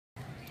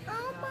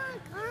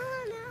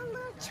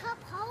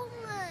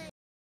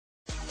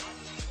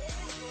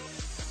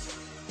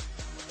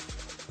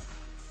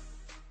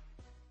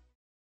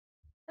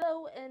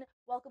Hello and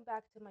welcome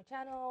back to my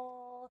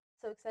channel.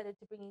 So excited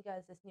to bring you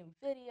guys this new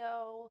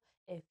video.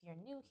 If you're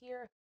new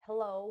here,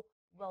 hello,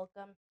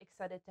 welcome.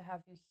 Excited to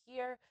have you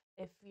here.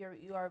 If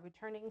you are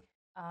returning,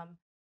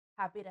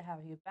 happy to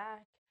have you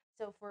back.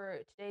 So for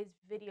today's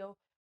video,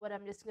 what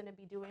I'm just going to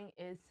be doing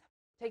is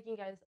taking you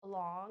guys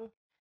along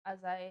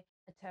as I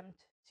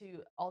attempt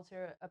to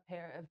alter a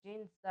pair of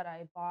jeans that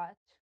I bought.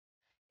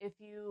 If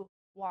you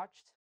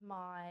watched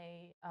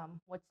my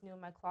What's New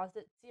in My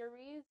Closet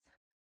series,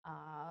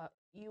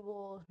 you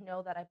will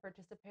know that I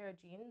purchased a pair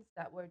of jeans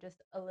that were just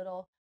a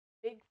little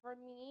big for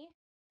me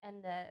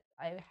and that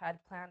I had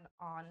planned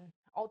on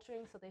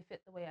altering so they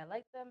fit the way I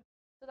like them.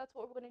 So that's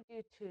what we're going to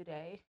do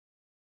today,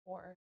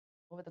 or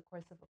over the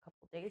course of a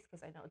couple days,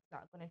 because I know it's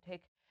going to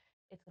take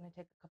a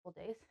couple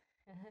days.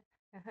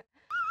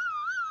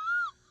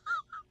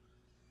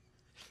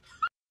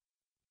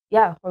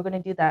 Yeah, we're going to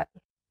do that.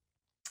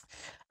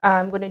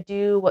 I'm going to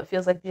do what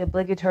feels like the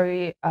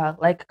obligatory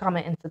like,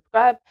 comment, and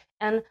subscribe,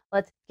 and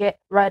let's get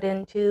right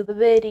into the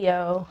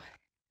video.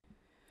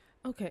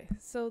 Okay,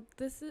 so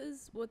this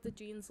is what the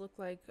jeans look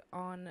like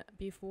on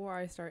before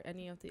I start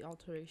any of the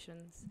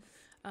alterations.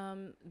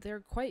 They're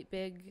quite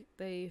big,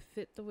 they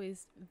fit the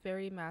waist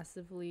very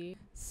massively,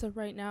 so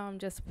right now I'm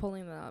just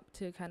pulling them up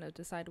to kind of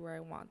decide where I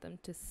want them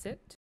to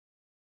sit.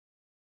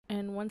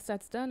 And once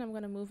that's done, I'm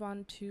going to move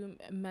on to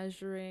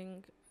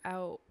measuring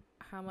out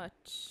how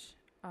much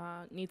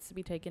needs to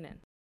be taken in.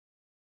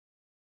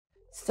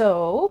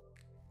 So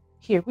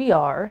here we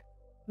are,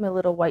 my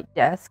little white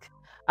desk.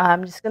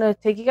 I'm just going to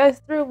take you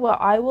guys through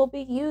what I will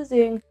be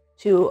using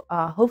to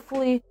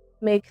hopefully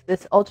make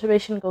this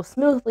alteration go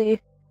smoothly.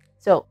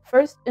 So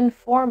first and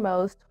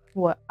foremost,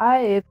 what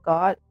I've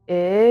got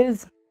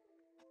is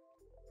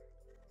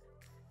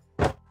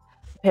a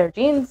pair of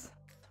jeans.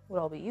 What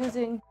I'll be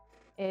using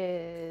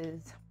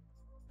is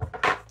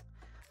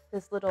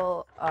this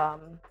little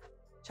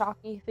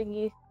chalky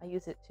thingy. I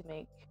use it to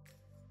make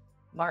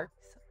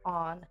marks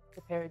on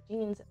the pair of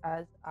jeans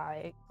as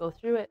I go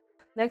through it.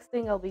 Next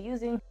thing I'll be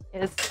using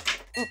is,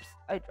 oops,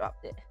 I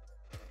dropped it.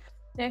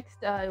 Next,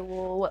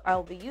 what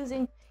I'll be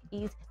using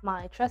is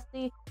my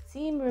trusty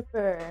seam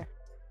ripper.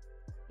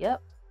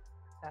 Yep,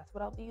 that's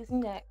what I'll be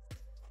using next.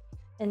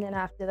 And then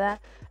after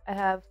that, I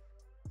have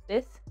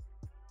this.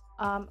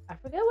 I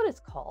forget what it's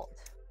called.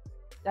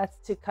 That's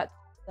to cut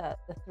the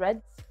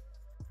threads,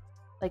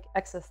 like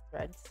excess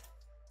threads.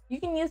 You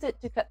can use it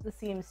to cut the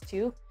seams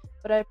too,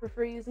 but I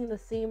prefer using the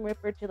seam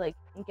ripper to like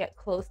get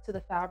close to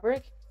the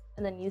fabric,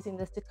 and then using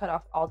this to cut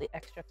off all the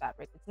extra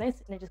fabric. It's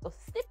nice, and it just goes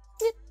snip,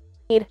 snip.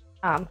 Need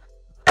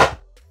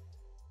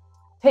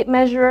tape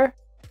measure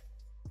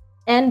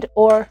and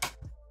or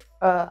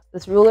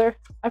this ruler.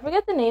 I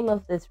forget the name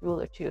of this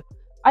ruler too.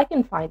 I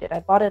can find it. I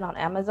bought it on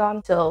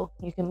Amazon, so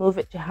you can move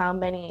it to how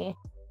many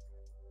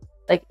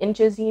like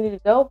inches you need to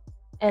go,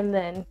 and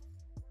then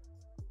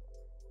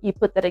you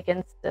put that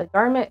against the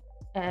garment,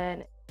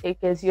 and it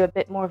gives you a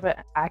bit more of an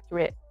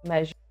accurate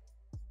measure.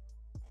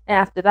 And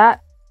after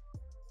that,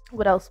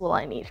 what else will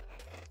I need?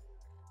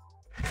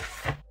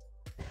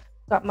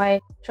 Got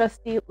my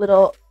trusty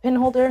little pin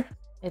holder.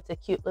 It's a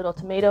cute little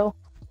tomato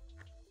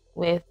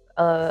with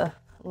a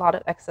lot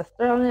of excess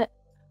thread on it.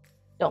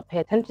 Don't pay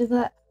attention to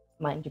that.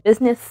 Mind your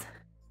business.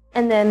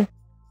 And then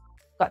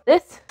got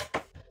this.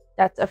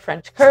 That's a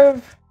French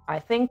curve, I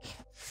think.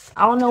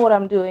 I don't know what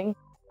I'm doing.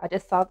 I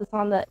just saw this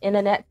on the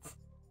internet,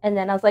 and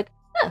then I was like,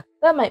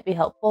 that might be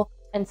helpful,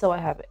 and so I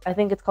have it. I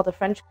think it's called a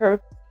French curve,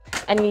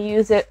 and you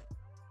use it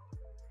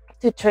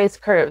to trace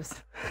curves.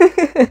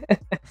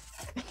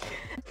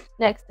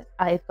 Next,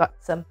 I've got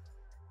some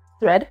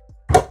thread,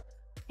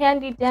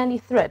 handy dandy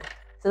thread.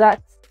 So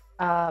that's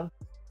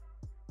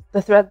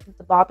the thread,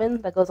 the bobbin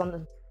that goes on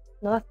the,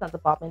 no, that's not the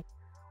bobbin.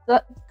 So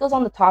that goes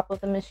on the top of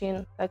the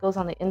machine, that goes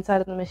on the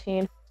inside of the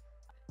machine.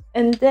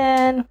 And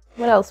then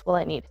what else will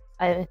I need?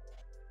 I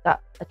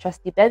got a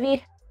trusty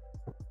bevy.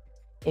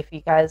 If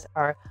you guys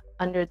are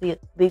under the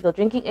legal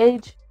drinking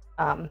age,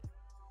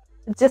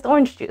 it's just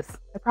orange juice,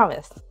 I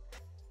promise.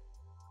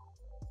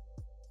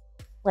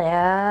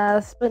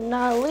 Last but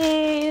not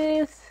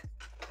least,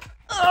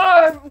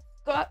 I've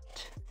got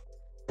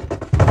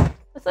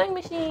a sewing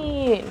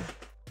machine.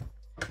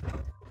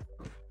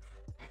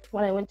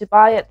 When I went to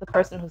buy it, the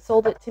person who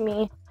sold it to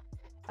me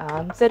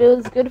said it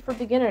was good for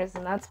beginners,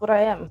 and that's what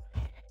I am.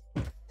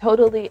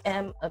 Totally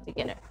am a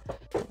beginner.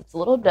 It's a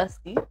little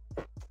dusty.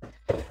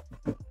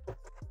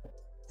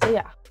 So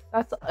yeah,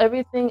 that's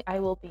everything I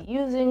will be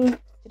using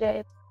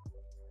today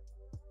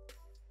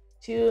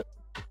to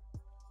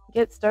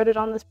get started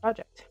on this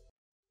project.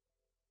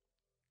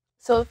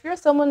 So if you're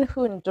someone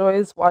who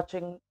enjoys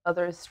watching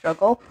others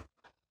struggle,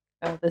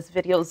 this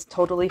video is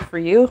totally for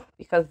you,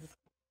 because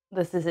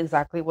this is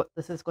exactly what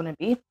this is going to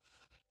be.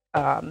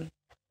 A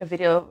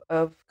video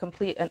of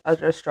complete and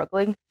utter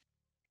struggling.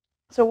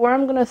 So where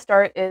I'm going to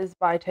start is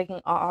by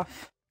taking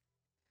off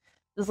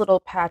this little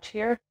patch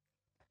here.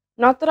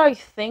 Not that I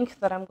think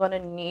that I'm going to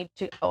need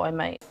to, I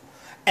might.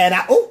 And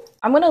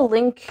I'm going to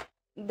link,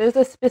 there's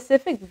a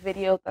specific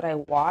video that I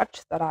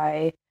watched that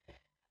I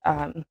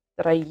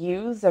that I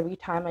use every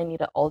time I need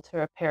to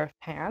alter a pair of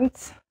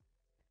pants.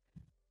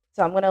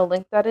 So I'm going to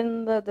link that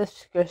in the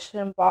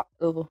description box.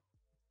 Oh,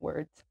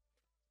 words.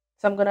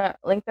 So I'm going to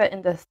link that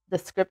in the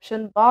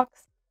description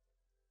box.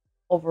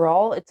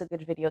 Overall, it's a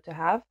good video to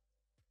have.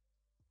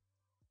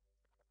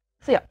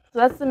 So yeah, so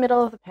that's the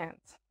middle of the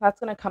pants. That's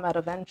going to come out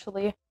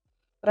eventually.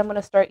 But I'm going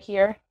to start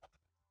here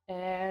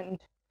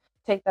and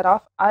take that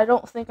off. I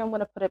don't think I'm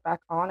going to put it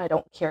back on. I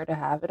don't care to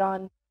have it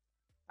on.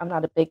 I'm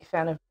not a big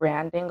fan of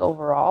branding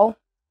overall.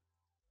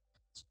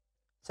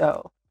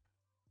 So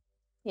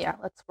yeah,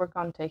 let's work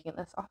on taking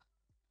this off.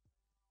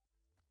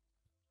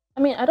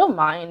 I mean, I don't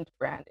mind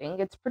branding.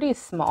 It's pretty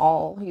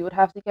small. You would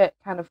have to get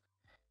kind of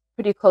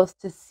pretty close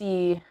to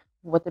see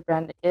what the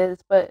brand is,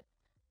 but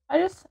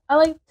I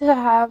like to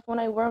have, when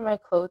I wear my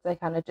clothes, I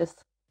kind of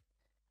just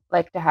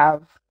like to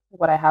have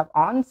what I have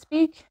on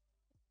speak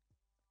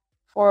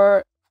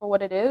for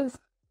what it is.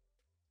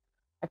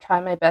 I try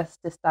my best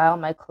to style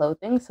my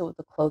clothing so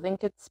the clothing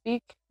could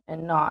speak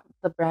and not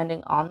the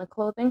branding on the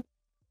clothing.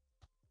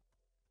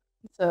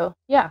 So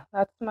yeah,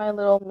 that's my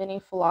little mini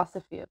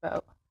philosophy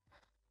about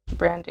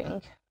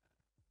branding.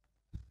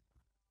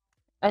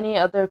 Any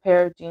other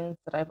pair of jeans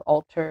that I've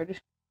altered,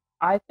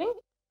 I think,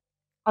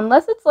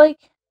 unless it's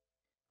like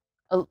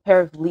a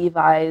pair of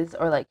Levi's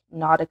or like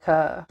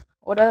Nautica,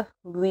 what a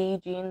Lee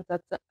jeans.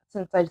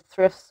 Since I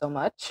thrift so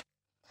much,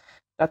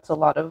 that's a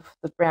lot of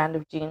the brand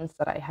of jeans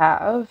that I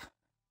have.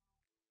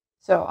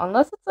 So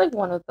unless it's like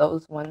one of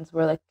those ones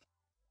where like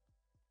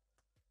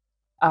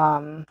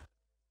um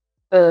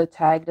the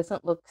tag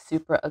doesn't look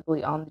super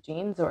ugly on the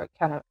jeans or it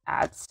kind of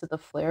adds to the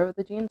flair of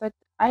the jeans,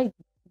 I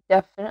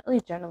definitely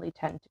generally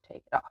tend to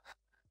take it off.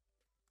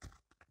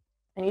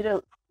 I need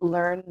to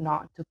learn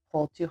not to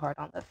pull too hard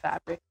on the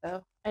fabric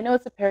though. I know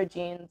it's a pair of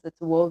jeans,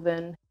 it's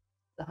woven,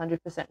 it's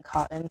 100%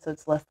 cotton, so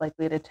it's less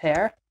likely to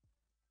tear.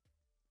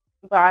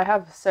 But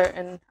I've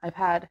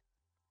had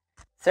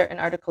certain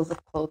articles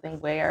of clothing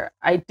where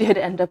I did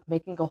end up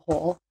making a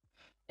hole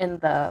in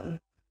the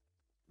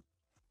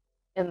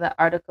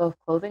article of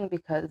clothing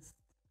because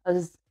I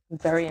was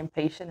very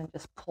impatient and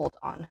just pulled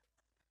on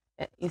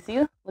it. You see?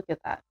 Look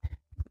at that.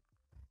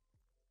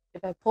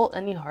 If I pull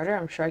any harder,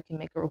 I'm sure I can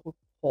make a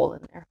hole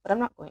in there, but I'm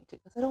not going to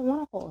because I don't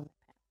want a hole in my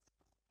pants.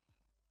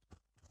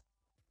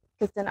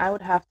 Because then I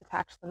would have to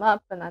patch them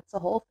up, and that's the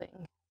whole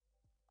thing.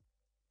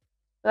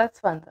 But that's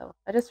fun though.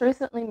 I just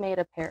recently made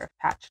a pair of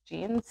patch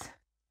jeans.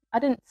 I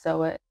didn't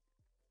sew it.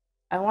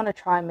 I want to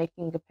try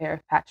making a pair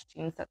of patch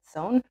jeans that's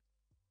sewn.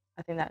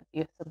 I think that'd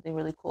be something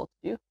really cool to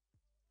do.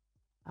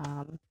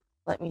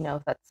 Let me know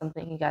if that's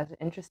something you guys are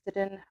interested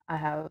in. I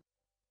have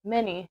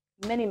many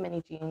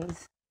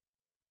jeans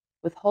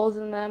with holes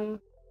in them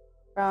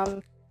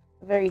from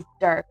a very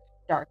dark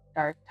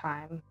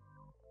time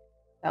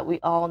that we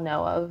all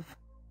know of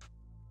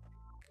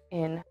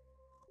in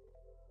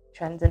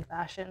trends and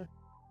fashion.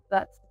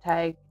 That's the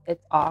tag.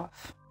 It's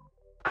off.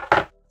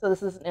 So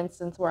this is an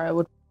instance where I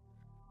would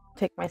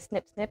take my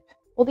snip.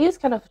 Well, these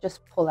kind of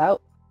just pull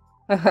out.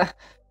 Gotta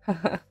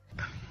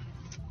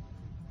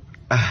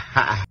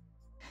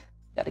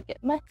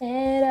get my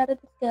head out of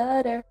the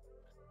gutter.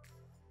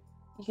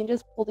 You can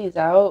just pull these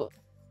out.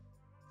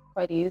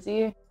 Quite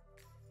easy.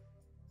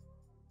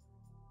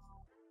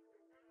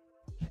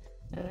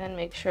 And then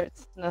make sure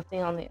it's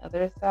nothing on the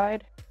other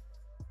side.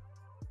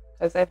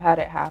 Because I've had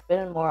it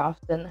happen more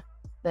often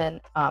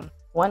than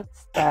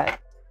once that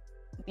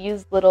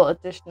these little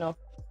additional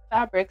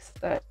fabrics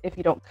that if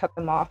you don't cut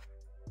them off,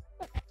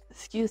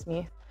 excuse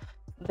me,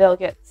 they'll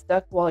get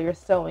stuck while you're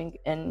sewing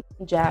and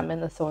jam in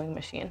the sewing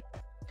machine,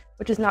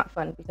 which is not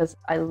fun because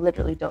I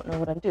literally don't know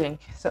what I'm doing.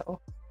 So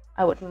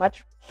I would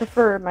much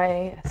prefer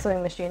my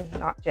sewing machine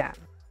not jam.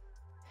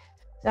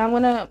 So I'm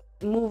gonna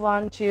move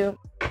on to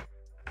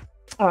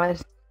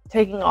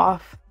taking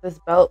off this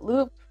belt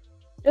loop,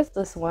 just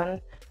this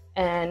one,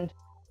 and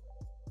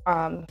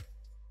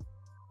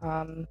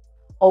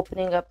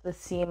opening up the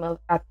seam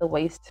at the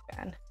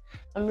waistband.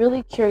 I'm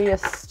really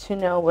curious to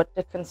know what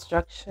the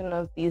construction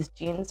of these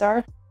jeans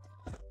are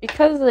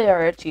because they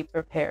are a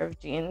cheaper pair of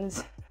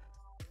jeans.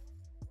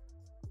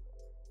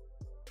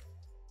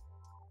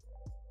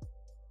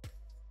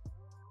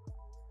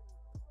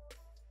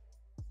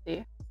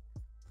 See,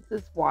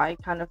 this is why I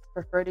kind of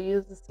prefer to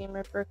use the seam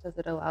ripper because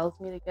it allows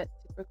me to get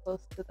super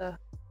close to the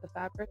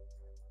fabric.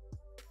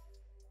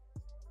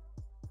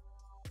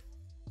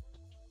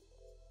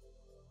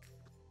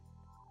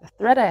 The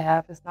thread I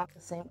have is not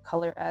the same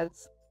color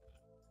as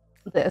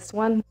this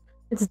one.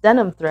 It's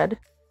denim thread,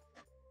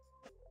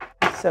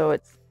 so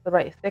it's the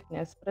right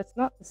thickness, but it's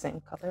not the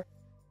same color.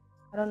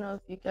 I don't know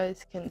if you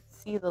guys can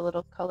see the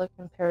little color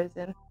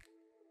comparison.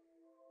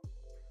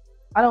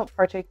 I don't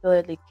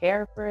particularly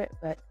care for it,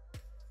 but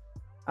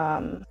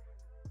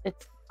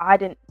I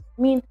didn't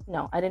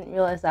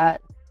realize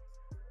that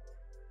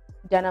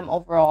denim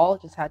overall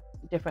just had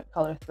different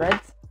color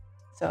threads.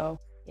 So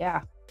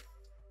yeah,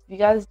 if you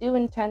guys do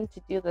intend to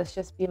do this,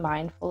 just be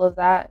mindful of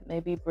that.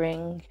 Maybe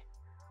bring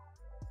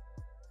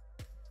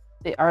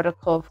the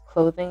article of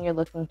clothing you're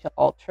looking to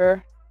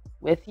alter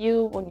with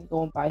you when you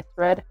go and buy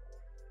thread.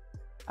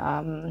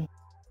 I'm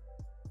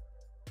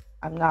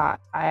not.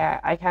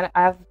 I kind of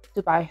I have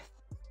to buy.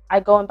 I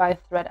go and buy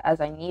thread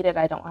as I need it.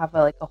 I don't have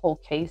like a whole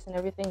case and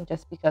everything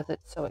just because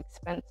it's so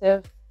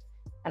expensive,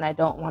 and I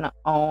don't want to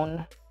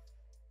own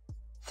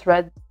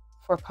thread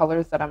for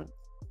colors that I'm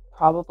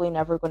probably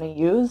never going to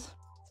use.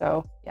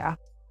 So yeah,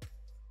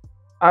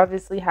 I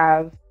obviously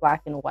have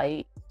black and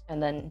white,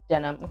 and then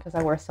denim because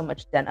I wear so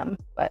much denim.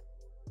 But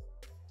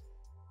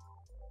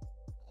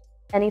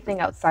anything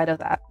outside of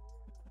that,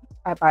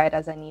 I buy it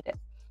as I need it.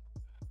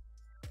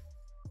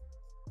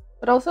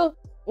 But also,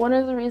 one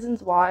of the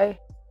reasons why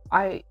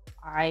I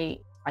I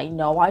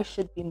know I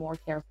should be more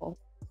careful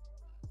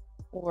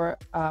or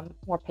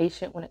more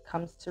patient when it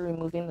comes to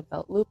removing the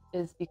belt loop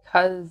is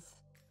because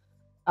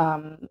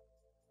um,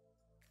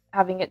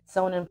 having it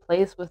sewn in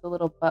place with a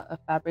little butt of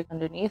fabric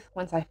underneath,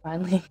 once I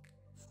finally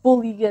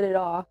fully get it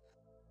off,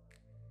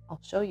 I'll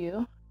show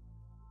you.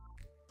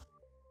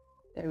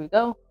 There we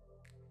go.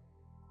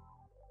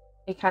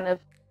 It kind of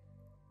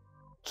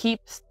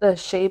keeps the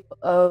shape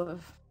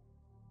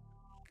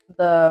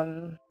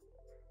the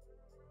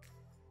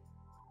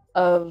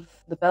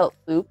of the belt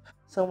loop,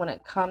 so when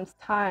it comes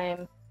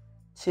time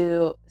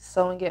to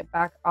sewing it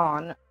back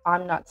on,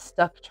 I'm not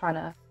stuck trying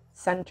to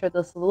center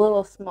this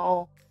little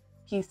small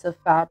piece of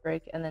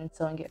fabric and then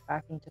sewing it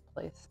back into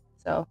place.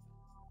 So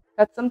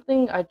that's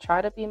something I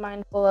try to be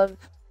mindful of,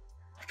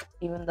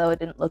 even though it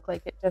didn't look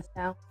like it just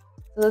now.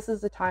 So this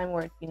is the time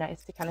where it'd be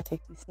nice to kind of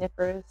take these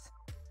snippers,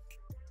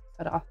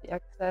 cut off the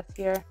excess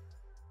here.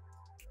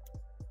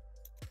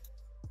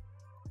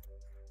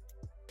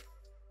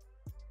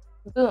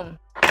 Boom,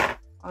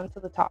 onto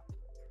the top.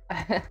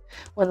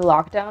 When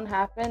lockdown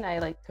happened, I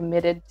like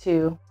committed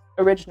to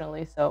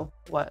originally, so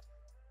what,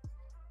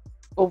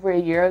 over a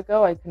year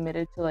ago, I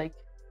committed to like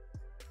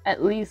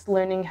at least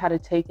learning how to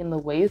take in the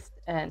waist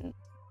and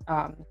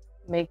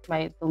make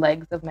the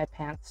legs of my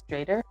pants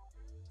straighter.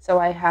 So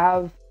I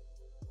have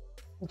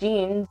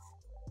jeans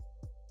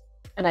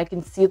and I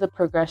can see the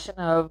progression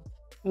of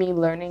me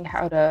learning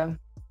how to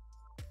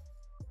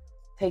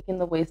take in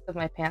the waist of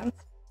my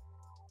pants.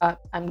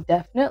 I'm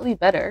definitely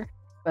better,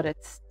 but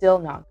it's still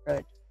not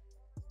good.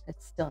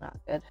 It's still not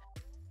good.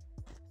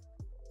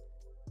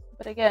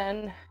 But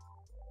again,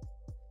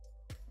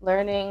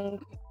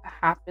 learning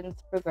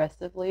happens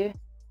progressively.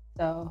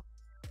 So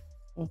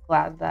I'm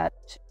glad that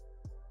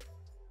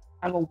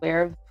I'm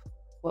aware of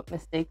what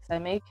mistakes I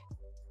make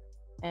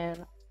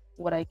and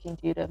what I can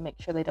do to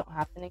make sure they don't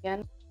happen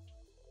again.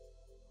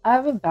 I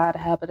have a bad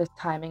habit of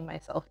timing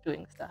myself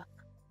doing stuff.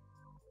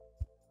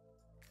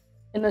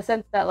 In the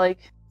sense that,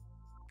 like,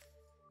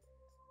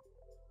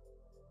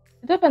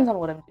 it depends on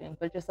what I'm doing,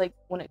 but just like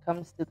when it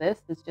comes to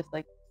this, it's just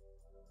like,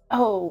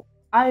 oh,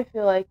 I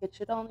feel like it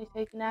should only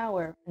take an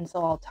hour. And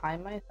so I'll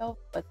time myself,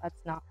 but that's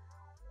not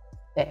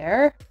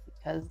fair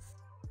because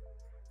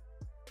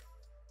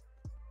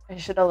I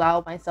should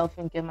allow myself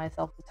and give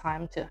myself the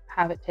time to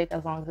have it take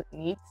as long as it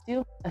needs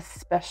to,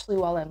 especially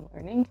while I'm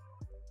learning.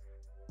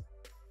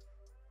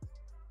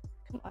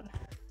 Come on.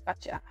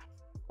 Gotcha.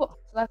 Cool.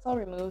 So that's all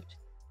removed.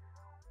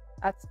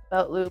 That's the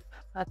belt loop.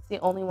 That's the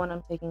only one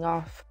I'm taking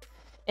off.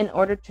 In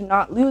order to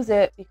not lose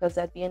it, because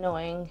that'd be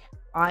annoying,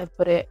 I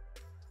put it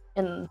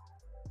in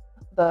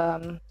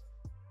the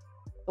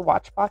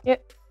watch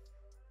pocket.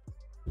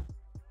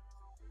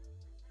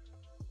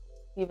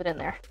 Leave it in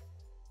there.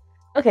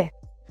 Okay.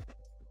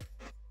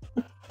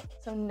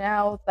 So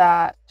now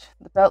that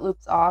the belt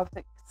loop's off,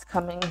 it's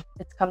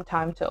come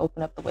time to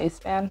open up the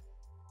waistband.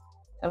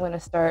 I'm going to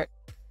start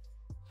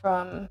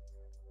from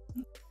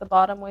the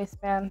bottom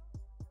waistband.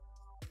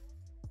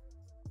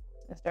 I'm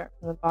going to start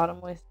from the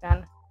bottom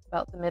waistband,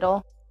 about the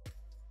middle.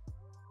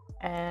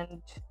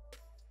 And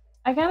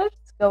I kind of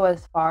just go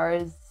as far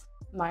as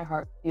my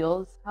heart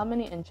feels. How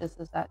many inches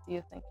is that, do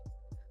you think?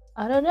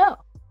 I don't know.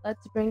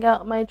 Let's bring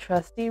out my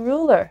trusty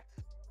ruler.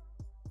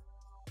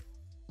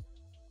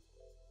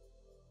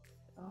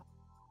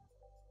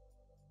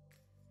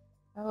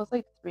 That was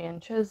like 3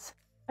 inches.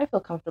 I feel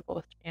comfortable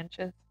with 3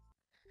 inches.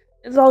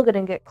 It's all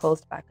gonna get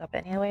closed back up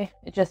anyway.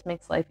 It just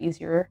makes life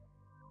easier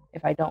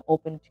if I don't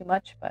open too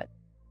much, but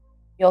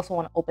you also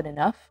want to open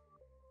enough,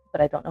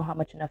 but I don't know how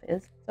much enough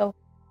is. So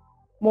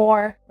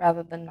more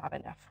rather than not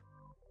enough.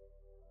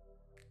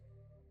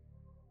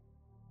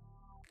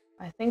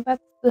 I think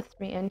that's the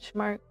 3-inch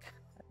mark.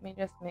 Let me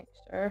just make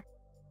sure.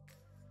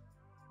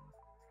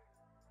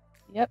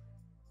 Yep,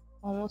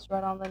 almost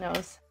right on the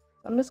nose.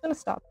 So I'm just gonna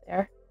stop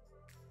there.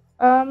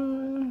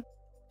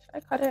 Should I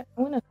cut it?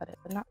 I'm gonna cut it,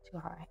 but not too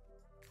high.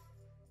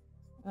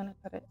 I'm gonna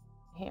cut it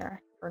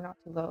here, or not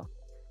too low.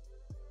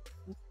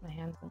 Oops, my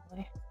hand's in the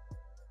way.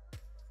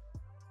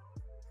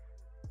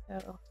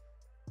 So,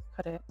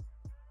 cut it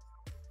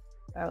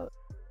about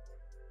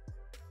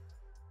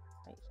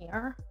right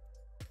here.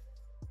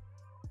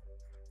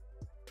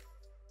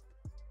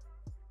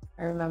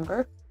 I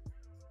remember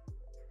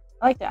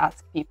I like to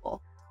ask people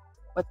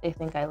what they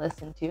think I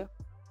listen to,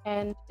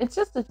 and it's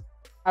just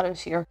out of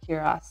sheer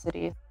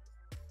curiosity.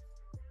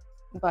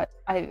 But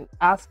I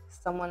asked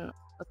someone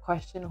a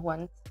question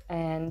once,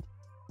 and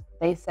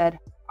they said,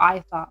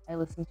 I thought I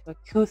listened to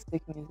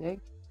acoustic music.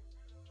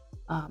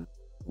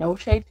 No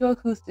shade to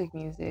acoustic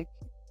music.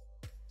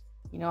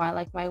 You know, I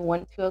like my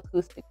 1-2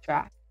 acoustic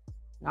track.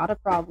 Not a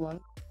problem.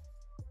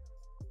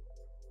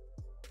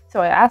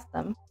 So I asked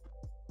them,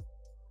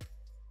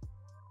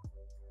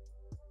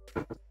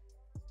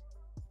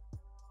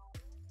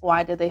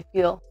 why did they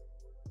feel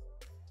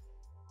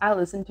I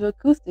listen to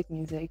acoustic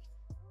music?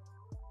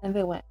 And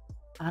they went,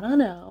 I don't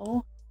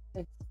know.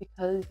 It's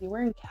because you're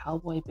wearing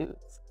cowboy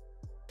boots.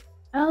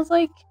 And I was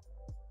like,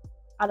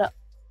 out of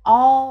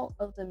all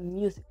of the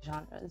music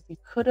genres, you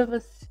could have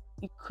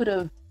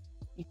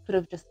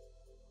just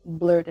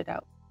blurted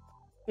out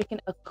freaking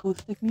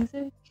acoustic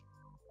music.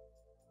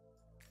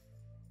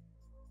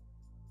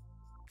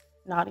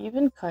 Not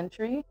even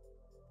country.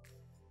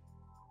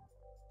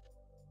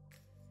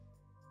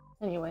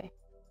 Anyway,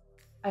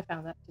 I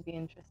found that to be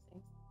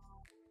interesting.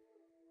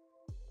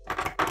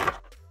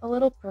 A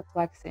little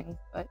perplexing,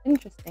 but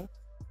interesting.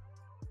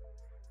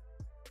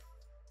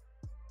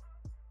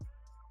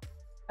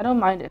 I don't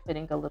mind it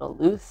fitting a little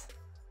loose,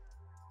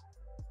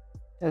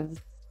 because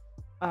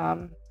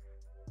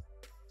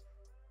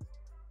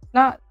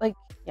not like,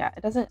 yeah,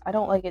 it doesn't, I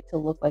don't like it to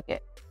look like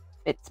it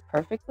fits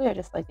perfectly. I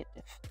just like it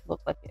to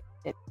look like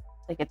it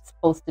like it's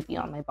supposed to be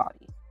on my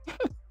body.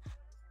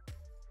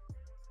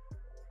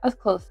 As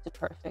close to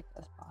perfect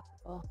as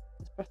possible,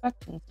 because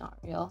perfection's not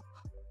real.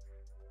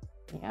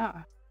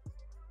 Yeah.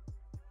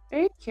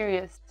 Very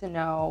curious to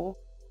know,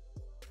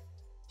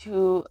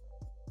 to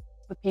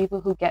the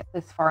people who get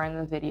this far in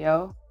the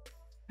video,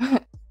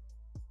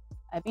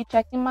 I be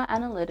checking my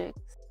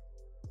analytics.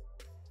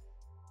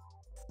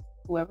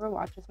 Whoever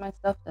watches my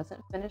stuff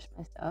doesn't finish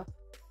my stuff.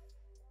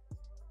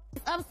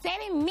 It's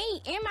upsetting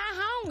me and my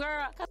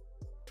homegirl.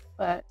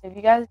 But if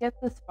you guys get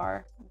this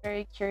far, I'm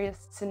very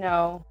curious to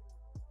know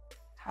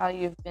how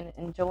you've been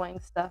enjoying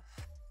stuff,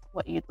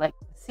 what you'd like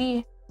to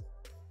see.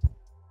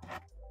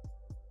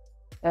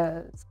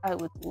 Because I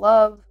would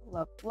love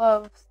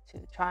to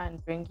try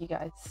and bring you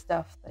guys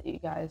stuff that you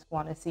guys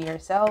want to see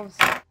yourselves.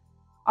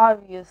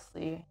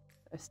 Obviously,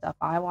 there's stuff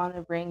I want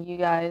to bring you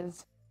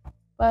guys,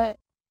 but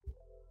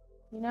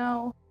you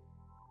know,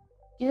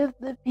 give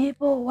the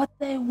people what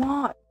they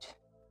want.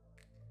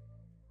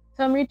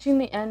 So I'm reaching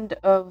the end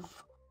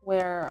of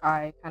where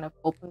I kind of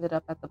opened it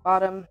up at the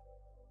bottom.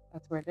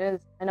 That's where it is.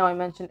 I know I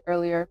mentioned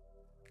earlier,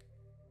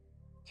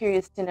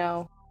 curious to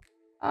know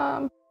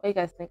what you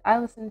guys think I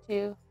listen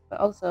to, but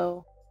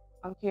also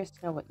I'm curious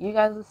to know what you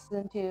guys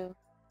listen to,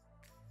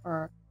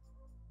 or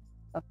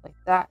stuff like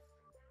that.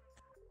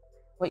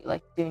 What you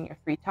like to do in your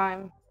free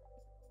time.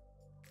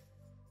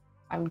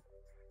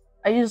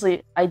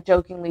 I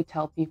jokingly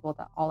tell people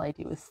that all I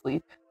do is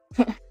sleep.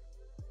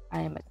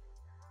 I am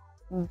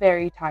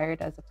very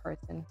tired as a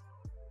person.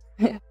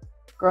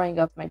 Growing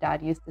up, my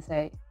dad used to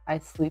say I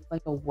sleep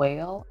like a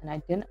whale, and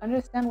I didn't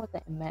understand what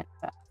that meant.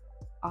 But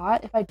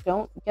if I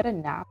don't get a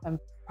nap, I'm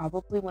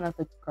probably one of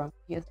the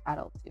grumpiest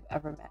adults you've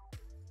ever met.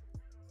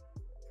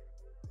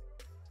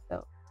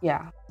 So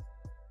yeah,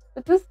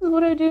 but this is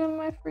what I do in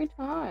my free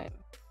time.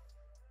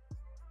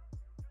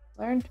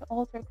 Learn to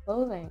alter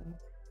clothing.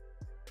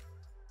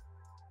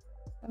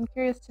 I'm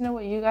curious to know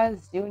what you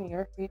guys do in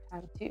your free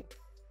time too.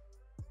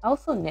 I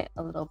also knit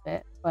a little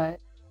bit, but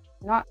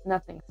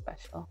nothing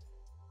special.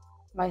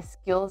 My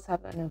skills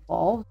haven't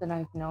evolved, and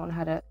I've known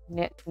how to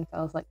knit since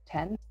I was like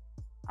 10.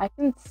 I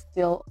can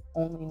still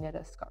only knit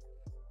a scarf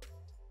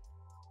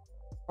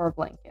or a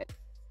blanket,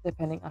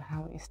 depending on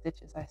how many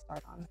stitches I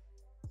start on.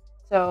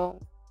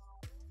 So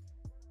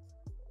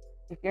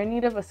if you're in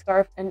need of a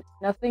scarf, and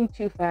nothing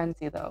too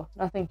fancy though,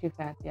 nothing too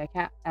fancy. I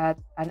can't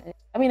add, I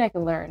mean, I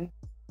can learn.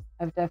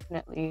 I've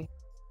definitely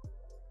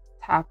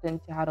tapped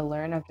into how to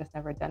learn. I've just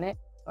never done it,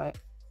 so I'm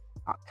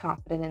not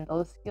confident in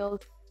those skills.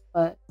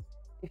 But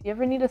if you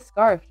ever need a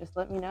scarf, just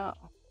let me know.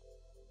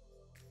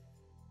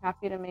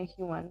 Happy to make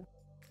you one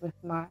with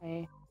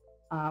my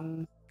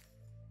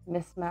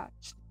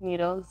mismatched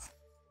needles.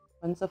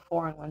 One's a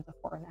 4 and one's a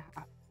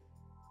 4.5.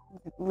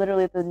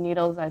 Literally the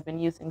needles I've been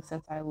using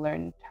since I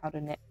learned how to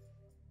knit.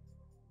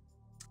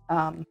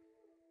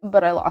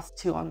 But I lost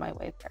 2 on my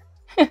way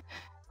there.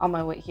 On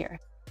my way here.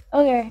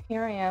 Okay,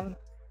 here I am.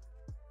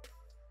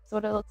 That's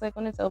what it looks like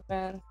when it's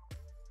open.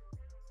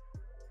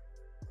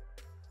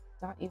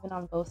 Not even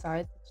on both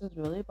sides, which is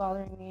really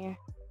bothering me.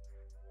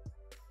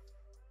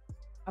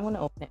 I'm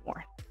gonna open it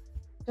more,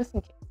 just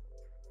in case.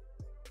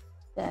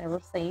 Better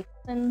safe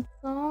than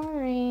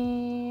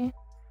sorry.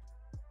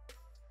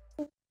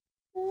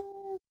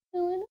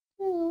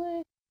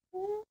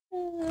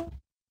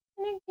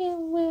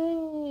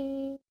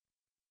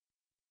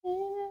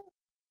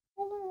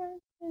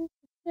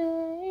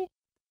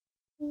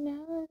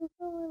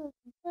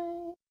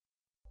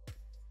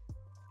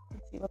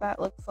 Let's see what that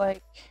looks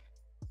like.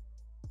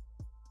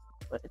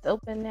 But it's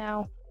open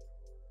now.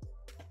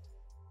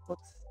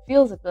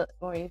 Feels a bit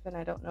more even.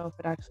 I don't know if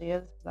it actually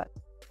is, but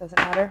that doesn't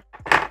matter.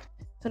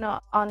 So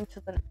now on to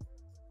the.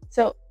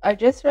 So I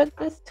just read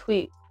this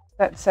tweet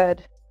that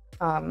said,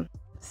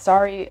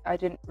 sorry I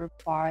didn't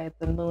reply.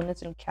 The moon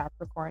is in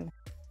Capricorn,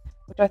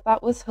 which I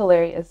thought was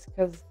hilarious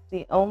because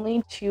the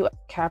only two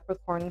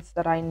Capricorns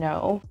that I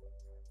know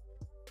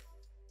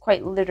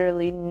quite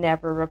literally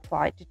never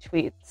reply to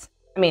tweets.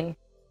 I mean,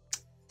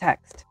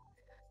 text.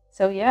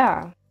 So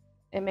yeah,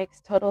 it makes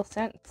total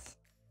sense.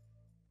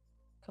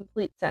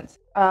 Complete sense.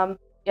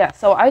 Yeah,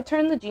 so I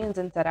turned the jeans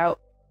inside out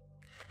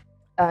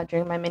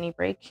during my mini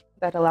break.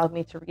 That allowed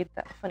me to read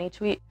that funny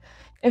tweet.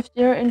 If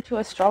you're into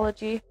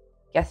astrology,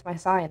 guess my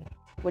sign.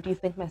 What do you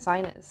think my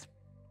sign is?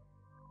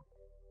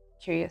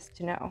 Curious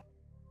to know.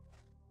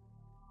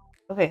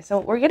 Okay, so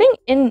we're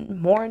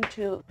getting more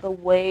into the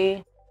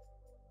way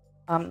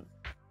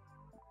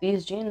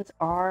these jeans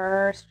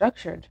are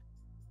structured.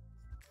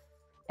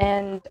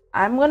 And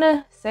I'm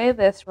gonna say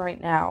this right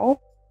now,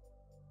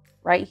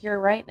 right here,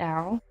 right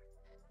now.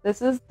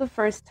 This is the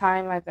first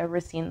time I've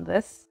ever seen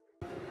this.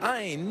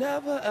 I ain't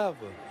never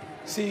ever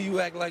seen you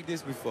act like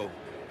this before.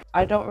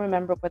 I don't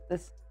remember what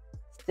this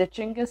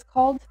stitching is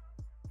called.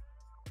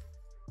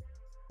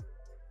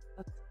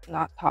 That's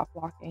not top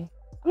locking.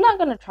 I'm not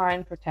gonna try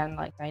and pretend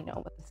like I know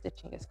what the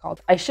stitching is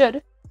called. I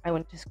should. I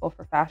went to school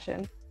for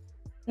fashion,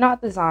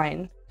 not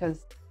design,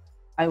 because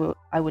I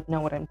would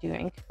know what I'm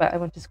doing, but I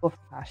went to school for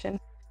fashion.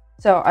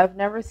 So I've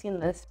never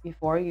seen this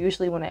before.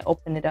 Usually when I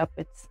open it up,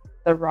 it's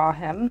the raw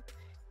hem,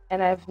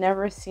 and I've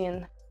never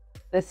seen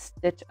this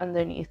stitch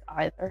underneath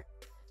either.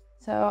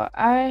 So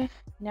I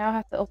now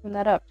have to open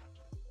that up,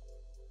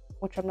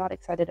 which I'm not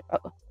excited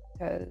about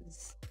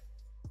because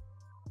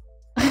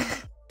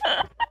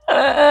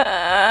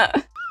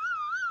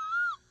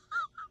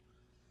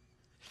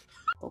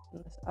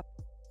open this up.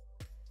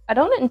 I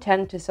don't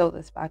intend to sew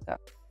this back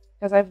up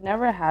because I've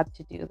never had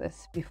to do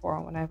this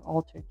before when I've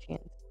altered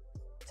jeans.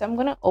 So I'm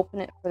going to open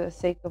it for the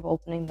sake of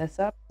opening this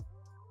up.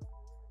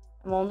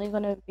 I'm only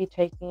going to be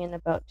taking in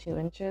about 2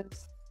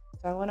 inches.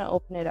 So I'm going to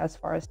open it as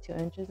far as 2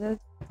 inches is.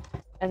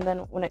 And then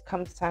when it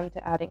comes time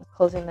to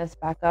closing this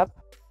back up,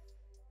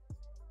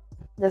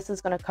 this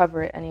is going to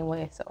cover it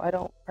anyway. So I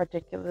don't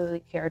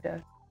particularly care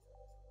to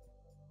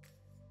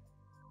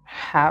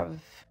have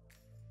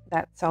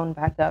that sewn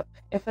back up.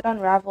 If it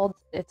unraveled,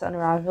 it's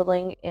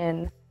unraveling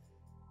in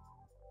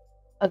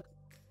an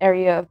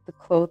area of the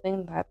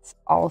clothing that's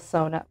all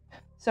sewn up.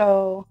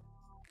 So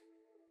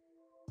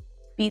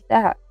beat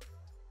that.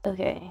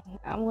 Okay,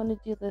 I'm going to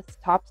do this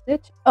top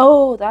stitch.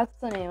 Oh,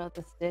 that's the name of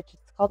the stitch.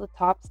 It's called a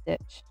top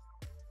stitch,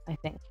 I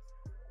think.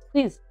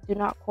 Please do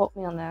not quote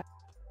me on that.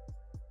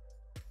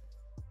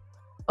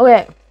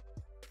 Okay.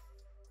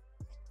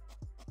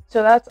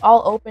 So that's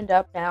all opened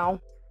up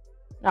now.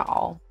 Not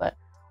all, but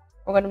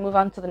we're going to move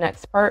on to the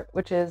next part,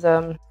 which is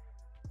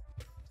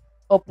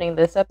opening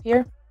this up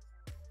here.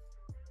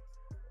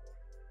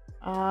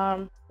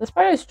 This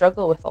part I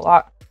struggle with a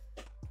lot.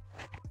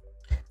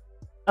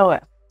 Okay.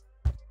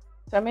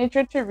 So I made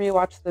sure to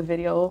rewatch the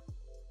video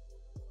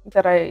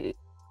that I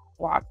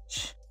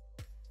watch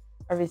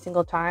every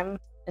single time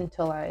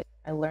until I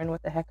learn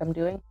what the heck I'm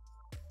doing.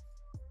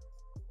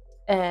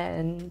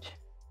 And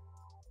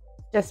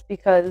just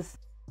because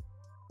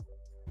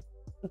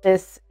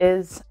this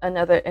is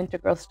another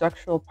integral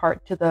structural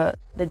part to the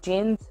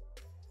jeans,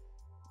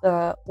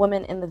 the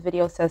woman in the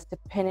video says to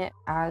pin it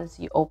as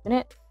you open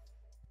it.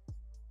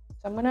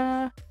 So I'm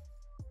gonna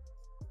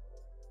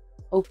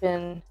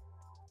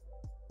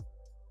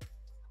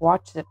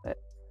watch it, but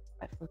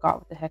I forgot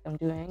what the heck I'm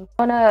doing.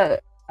 I'm gonna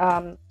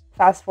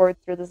fast forward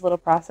through this little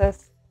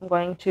process. I'm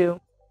gonna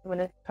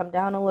come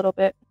down a little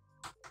bit.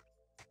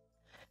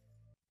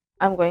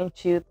 I'm going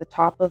to the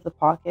top of the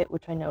pocket,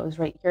 which I know is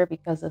right here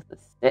because of the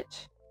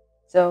stitch.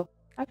 So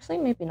actually,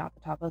 maybe not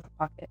the top of the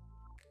pocket.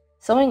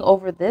 Sewing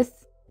over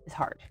this is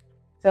hard.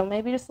 So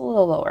maybe just a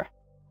little lower.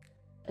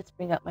 Let's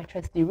bring up my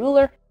trusty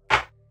ruler.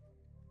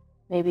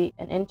 Maybe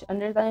an inch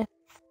underneath.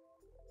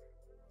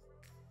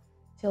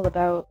 Till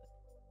about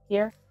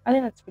here. I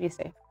think that's pretty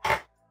safe.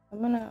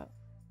 I'm gonna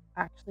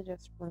actually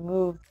just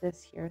remove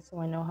this here so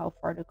I know how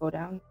far to go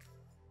down.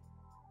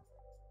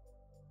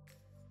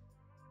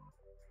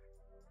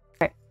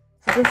 Okay,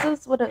 so this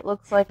is what it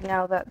looks like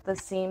now that the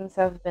seams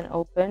have been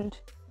opened.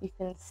 You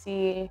can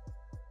see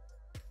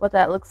what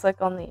that looks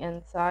like on the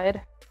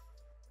inside,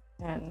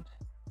 and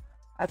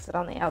that's it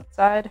on the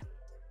outside,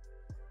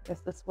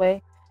 just this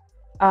way.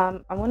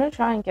 I'm gonna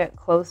try and get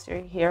closer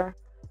here.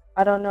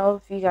 I don't know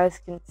if you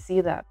guys can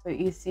see that, but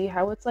you see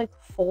how it's like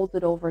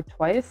folded over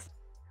twice?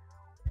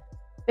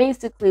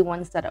 Basically,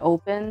 once that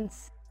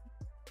opens,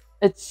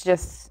 it's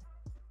just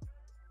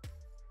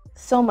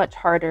so much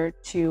harder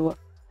to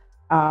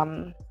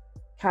kind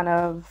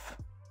of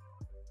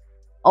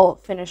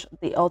finish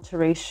the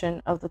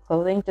alteration of the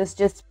clothing. This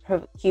just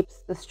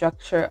keeps the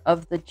structure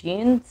of the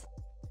jeans,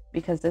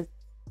 because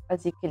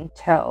as you can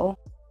tell,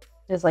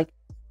 there's like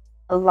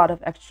a lot of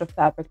extra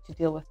fabric to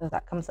deal with as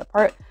that comes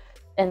apart.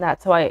 And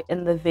that's why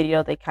in the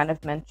video they kind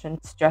of mentioned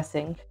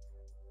stressing,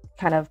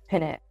 kind of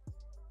pin it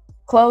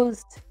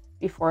closed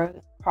before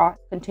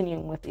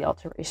continuing with the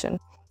alteration.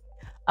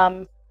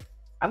 I'm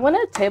going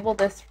to table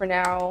this for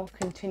now,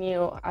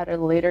 continue at a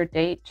later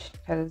date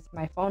because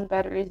my phone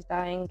battery is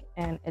dying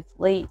and it's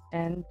late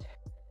and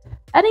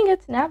I didn't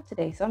get to nap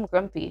today, so I'm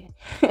grumpy.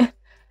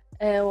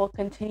 And we'll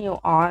continue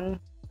on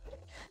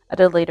at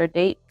a later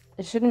date.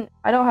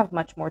 I don't have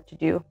much more to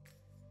do,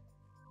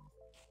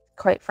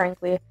 quite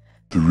frankly.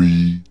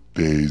 3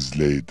 days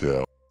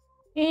later.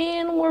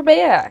 And we're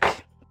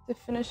back to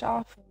finish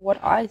off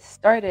what I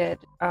started.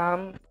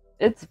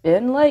 It's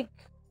been like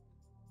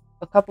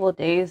a couple of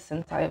days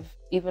since I've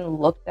even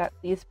looked at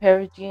these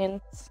pair of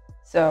jeans.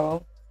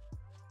 So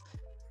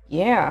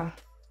yeah,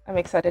 I'm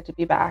excited to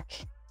be back.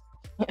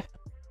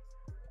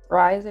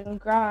 Rise and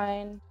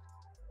grind.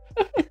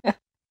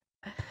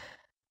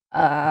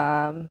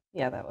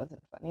 Yeah, that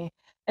wasn't funny.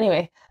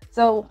 Anyway,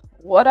 so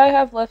what I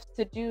have left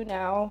to do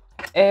now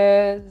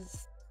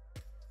is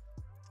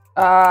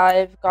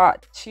I've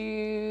got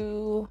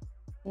to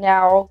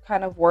now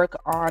kind of work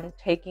on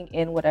taking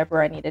in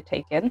whatever I need to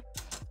take in.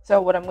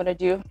 So what I'm going to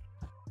do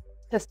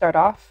to start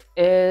off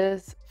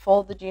is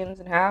fold the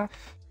jeans in half.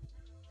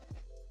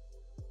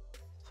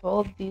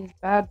 Fold these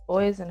bad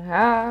boys in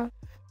half.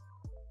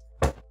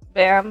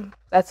 Bam,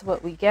 that's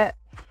what we get.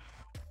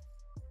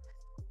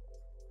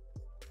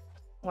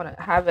 Want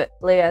to have it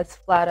lay as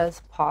flat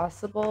as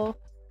possible,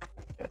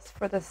 just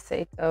for the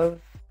sake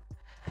of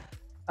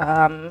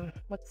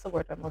what's the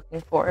word I'm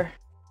looking for?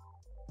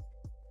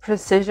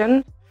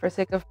 Precision. For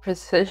sake of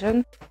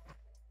precision,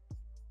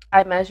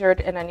 I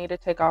measured and I need to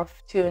take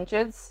off 2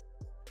 inches.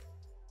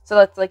 So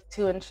that's like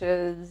 2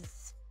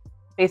 inches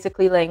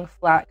basically laying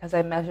flat because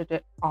I measured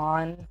it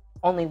on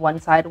only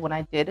one side when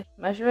I did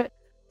measure it.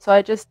 So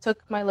I just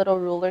took my little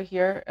ruler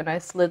here and I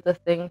slid the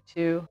thing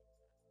to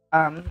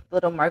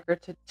little marker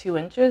to 2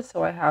 inches,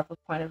 so I have a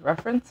point of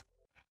reference.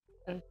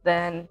 And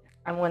then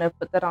I'm going to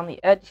put that on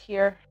the edge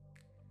here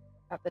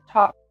at the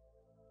top.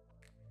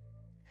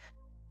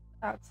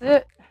 That's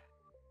it.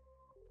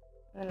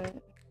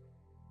 And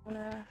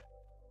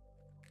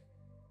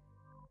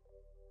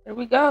there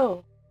we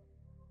go.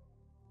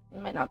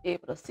 You might not be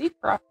able to see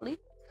properly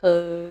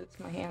because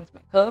my hands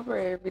might cover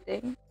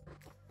everything.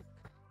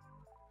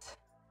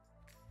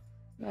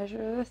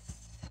 Measure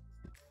this,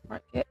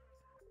 mark it,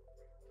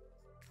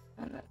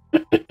 and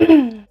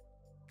then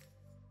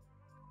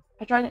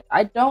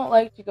I don't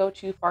like to go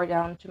too far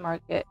down to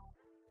mark it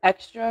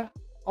extra,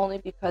 only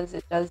because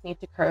it does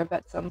need to curve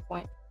at some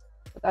point.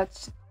 But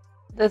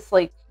that's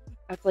like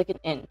an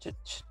inch.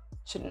 It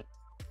shouldn't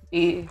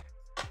be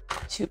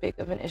too big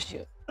of an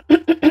issue.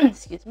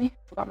 Excuse me,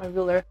 forgot my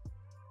ruler.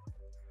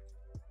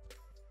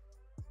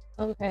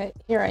 Okay,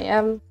 here I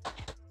am,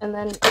 and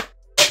then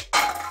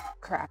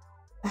crap.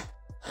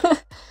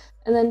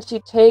 And then she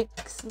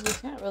takes, you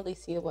can't really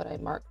see what I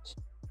marked.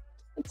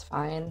 It's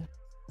fine.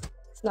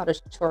 It's not a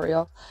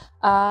tutorial.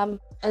 And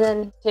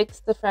then takes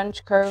the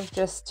French curve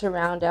just to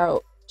round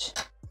out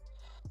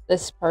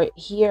this part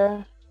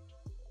here.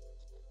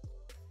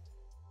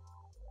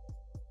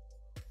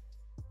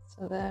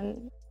 So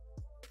then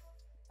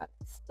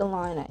that's the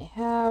line I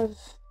have.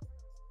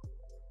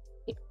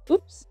 Here.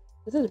 Oops,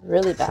 this is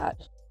really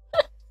bad.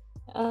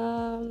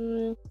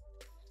 Do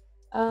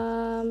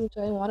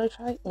I want to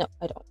try? No,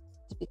 I don't.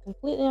 To be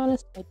completely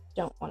honest, I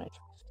don't want to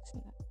try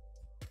fixing that.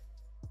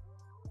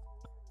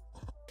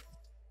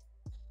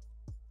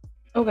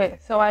 Okay,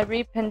 so I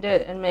repinned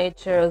it and made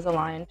sure it was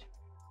aligned,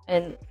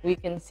 and we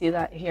can see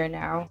that here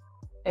now.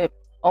 It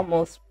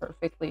almost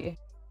perfectly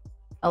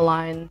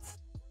aligns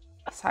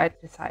side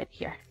to side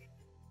here,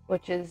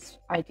 which is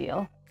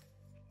ideal.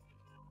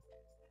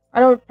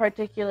 I don't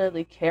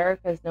particularly care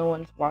because no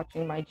one's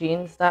watching my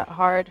jeans that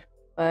hard,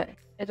 but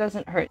it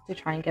doesn't hurt to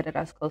try and get it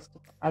as close to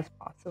as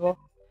possible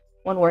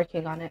when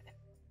working on it.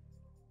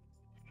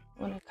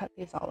 I'm gonna cut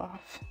these all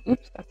off.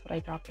 Oops, that's what I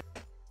dropped.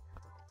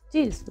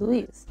 Jeez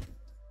Louise.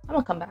 I'm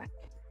gonna come back.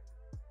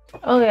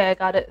 Okay, I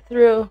got it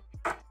through.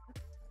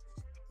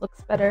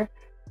 Looks better.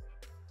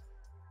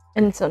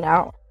 And so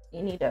now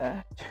you need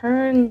to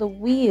turn the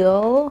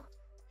wheel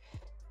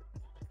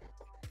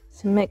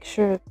to make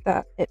sure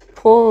that it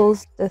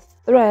pulls the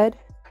thread.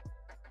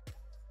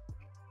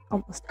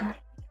 Almost there.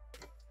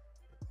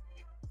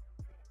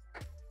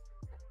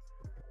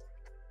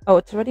 Oh,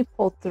 it's already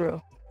pulled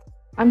through.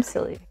 I'm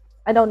silly.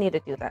 I don't need to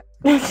do that.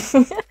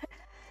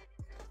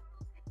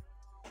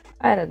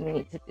 I don't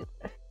need to do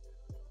that.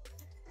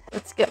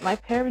 Let's get my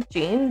pair of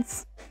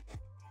jeans.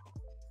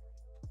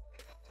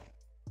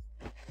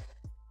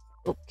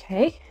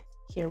 Okay,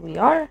 here we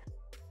are.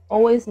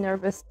 Always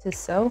nervous to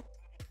sew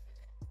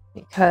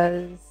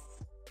because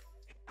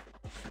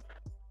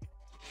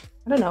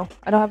I don't know.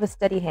 I don't have a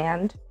steady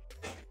hand.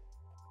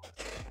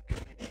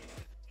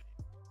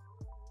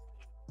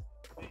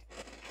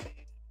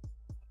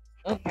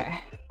 Okay,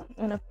 I'm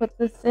gonna put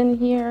this in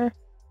here.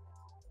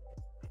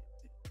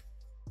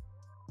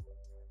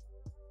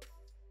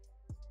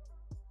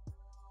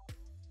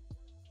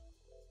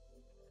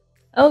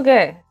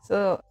 Okay,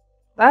 so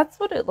that's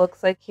what it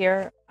looks like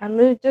here.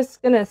 I'm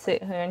just gonna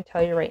sit here and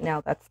tell you right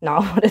now that's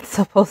not what it's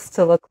supposed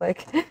to look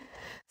like.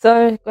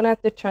 So I'm gonna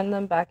have to turn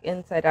them back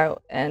inside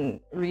out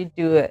and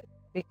redo it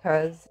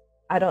because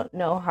I don't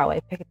know how I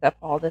picked up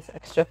all this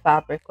extra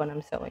fabric when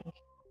I'm sewing.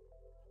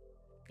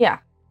 Yeah,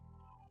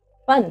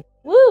 fun.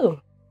 Woo!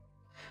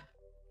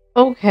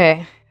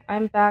 Okay,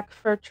 I'm back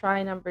for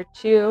try number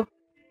 2.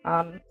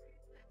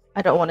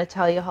 I don't want to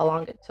tell you how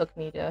long it took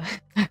me to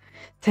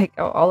take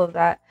out all of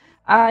that.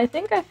 I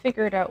think I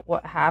figured out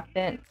what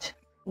happened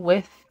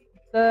with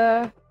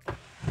the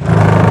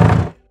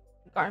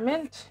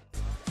garment.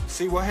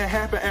 See, what had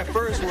happened at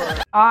first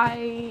was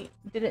I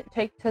didn't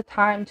take the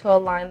time to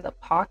align the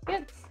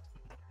pockets.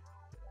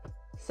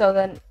 So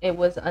then it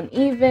was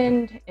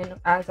uneven, and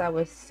as I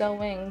was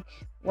sewing,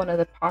 one of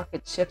the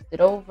pockets shifted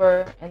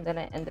over, and then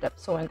I ended up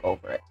sewing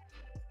over it.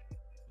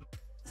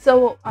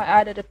 So I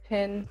added a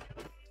pin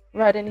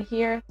right in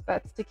here.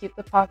 That's to keep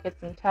the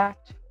pockets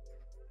intact.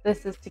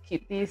 This is to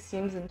keep these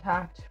seams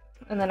intact.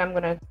 And then I'm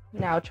gonna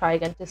now try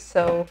again to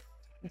sew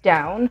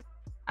down.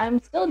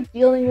 I'm still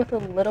dealing with a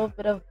little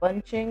bit of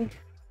bunching.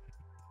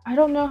 I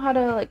don't know how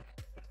to like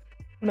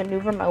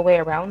maneuver my way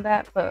around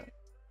that, but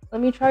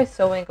let me try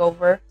sewing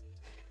over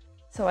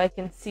so I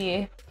can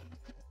see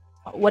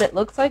what it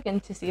looks like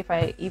and to see if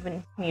I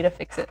even need to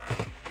fix it.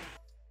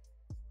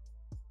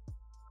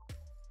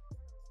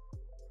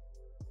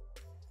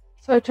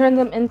 So I turned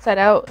them inside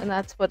out, and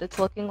that's what it's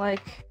looking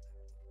like.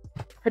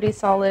 Pretty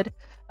solid.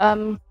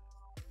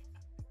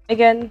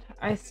 Again,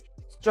 I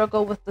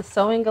struggle with the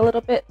sewing a little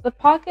bit. The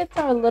pockets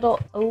are a little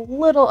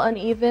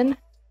uneven,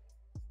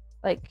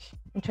 like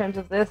in terms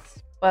of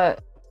this,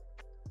 but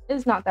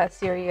it's not that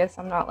serious.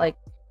 I'm not like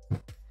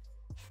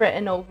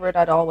fretting over it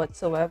at all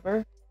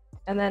whatsoever.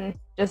 And then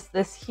just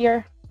this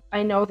here,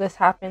 I know this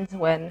happens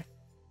when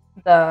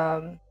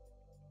the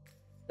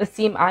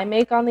seam I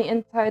make on the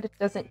inside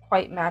doesn't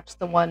quite match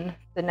the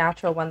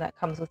natural one that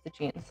comes with the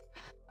jeans.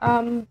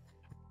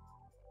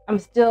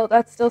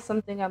 That's still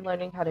something I'm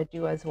learning how to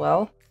do as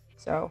well.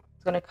 So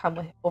it's gonna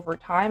come over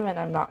time, and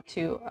I'm not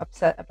too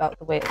upset about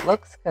the way it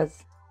looks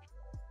because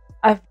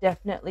I've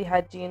definitely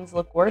had jeans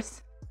look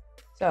worse.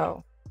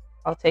 So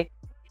I'll take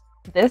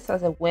this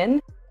as a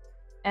win,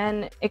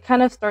 and it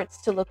kind of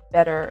starts to look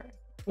better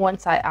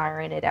once I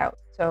iron it out.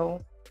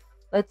 So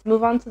let's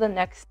move on to the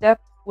next step,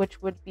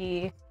 which would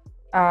be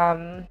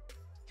kind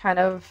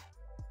of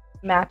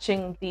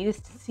matching these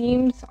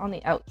seams on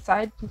the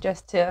outside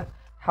just to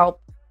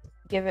help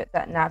give it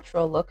that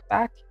natural look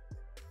back.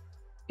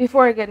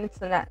 Before I get into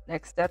the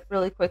next step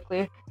really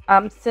quickly,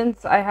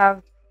 since I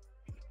have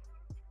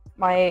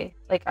my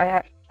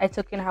I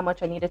took in how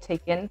much I need to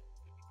take in,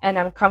 and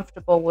I'm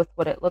comfortable with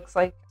what it looks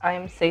like, I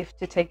am safe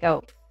to take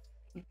out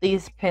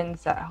these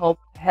pins that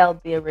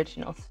held the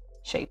original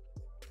shape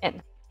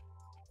in.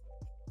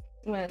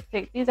 I'm going to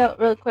take these out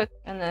really quick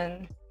and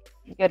then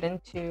get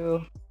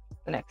into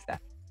the next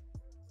step.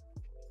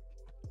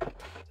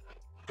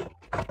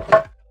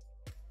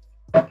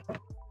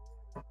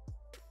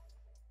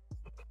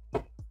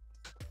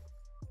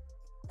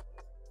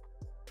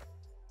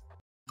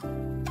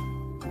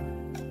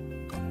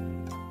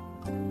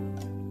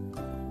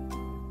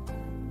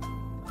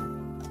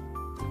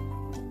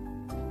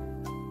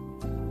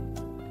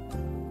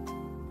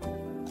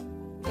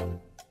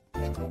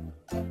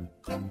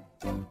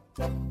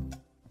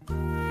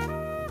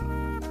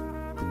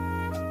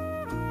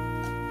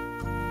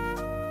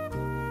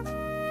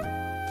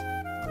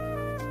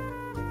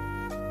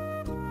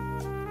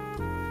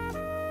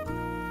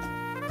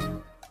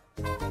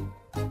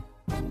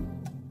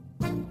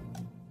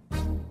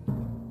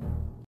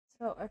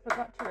 So I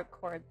forgot to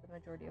record the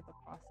majority of the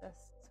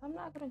process, so I'm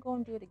not going to go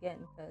and do it again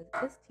because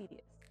it's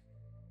tedious.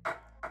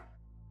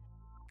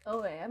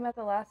 Oh wait, I'm at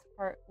the last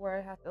part where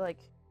I have to like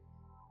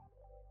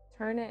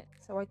turn it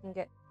so I can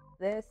get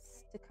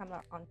this to come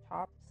out on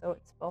top, so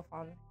it's both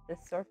on this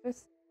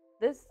surface.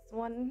 This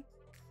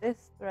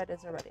thread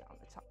is already on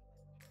the top.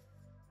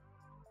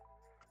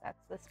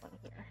 That's this one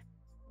here,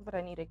 but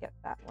I need to get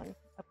that one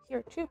up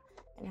here too.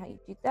 And how you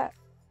do that,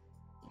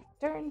 you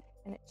turn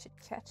and it should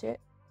catch it.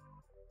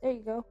 There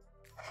you go.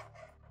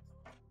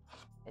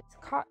 It's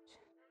caught.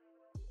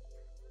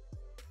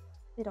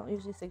 They don't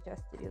usually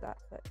suggest to do that,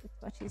 but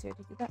it's much easier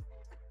to do that.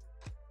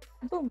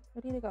 Boom,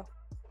 ready to go.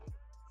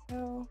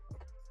 So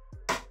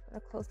I'm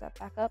gonna close that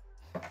back up.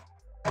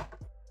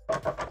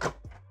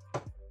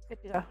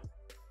 Good to go.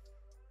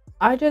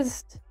 I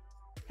just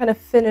kind of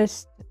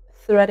finished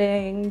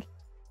threading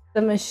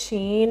the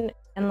machine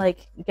and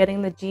like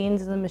getting the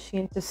jeans in the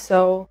machine to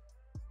sew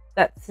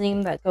that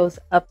seam that goes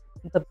up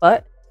the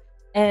butt.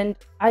 And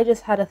I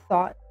just had a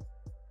thought,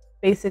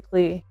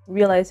 basically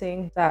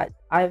realizing that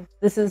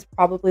this is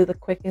probably the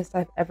quickest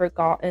I've ever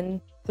gotten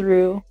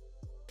through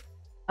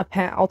a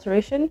pant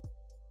alteration,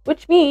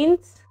 which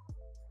means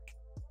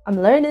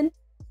I'm learning.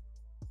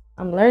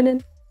 I'm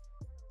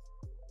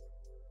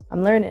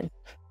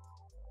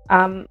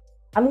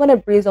gonna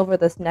breeze over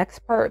this next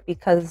part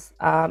because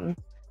I'm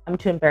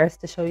too embarrassed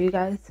to show you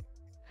guys.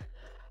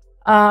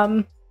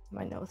 My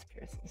nose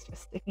piercing is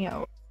just sticking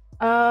out.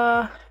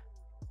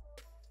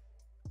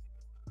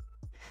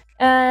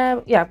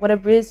 Yeah, I'm gonna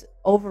breeze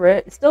over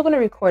it. It's still gonna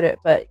record it,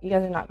 but you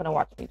guys are not gonna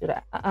watch me do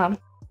that.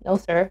 No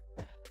sir.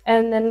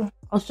 And then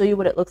I'll show you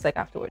what it looks like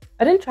afterwards.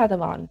 I didn't try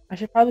them on. I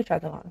should probably try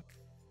them on.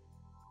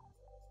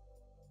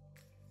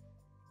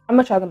 I'm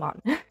gonna try them on.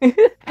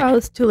 I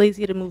was too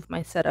lazy to move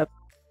my setup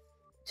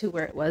to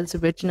where it was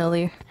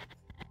originally.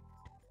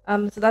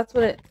 So that's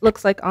what it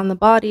looks like on the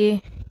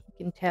body. You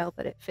can tell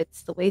that it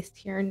fits the waist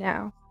here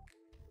now.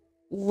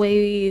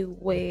 Way,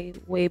 way,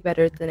 way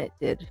better than it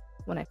did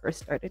when I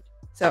first started.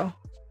 So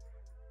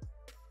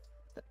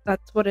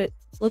that's what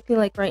it's looking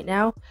like right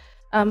now.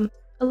 A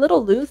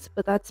little loose,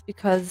 but that's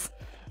because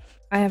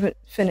I haven't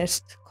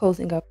finished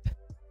closing up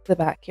the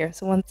back here.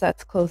 So once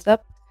that's closed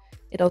up,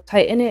 it'll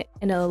tighten it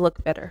and it'll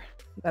look better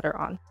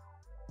on.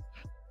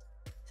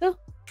 So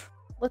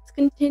let's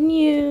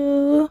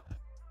continue.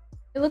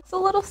 It looks a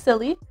little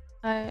silly.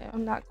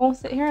 I'm not gonna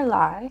sit here and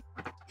lie.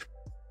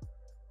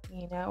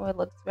 You know, it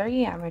looks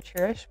very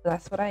amateurish, but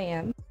that's what I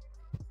am.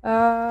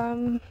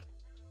 I'm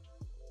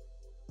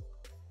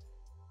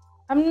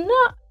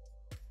not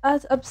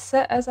as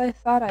upset as I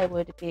thought I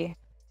would be,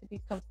 to be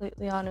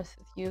completely honest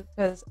with you,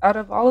 because out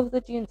of all of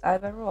the jeans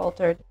I've ever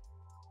altered,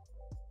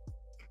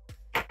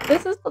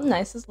 this is the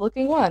nicest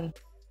looking one.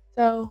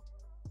 So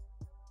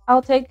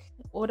I'll take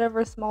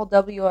whatever small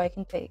W I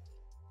can take,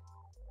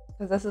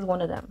 because this is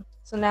one of them.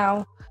 So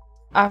now,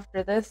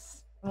 after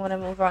this, I'm going to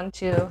move on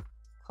to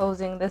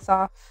closing this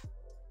off.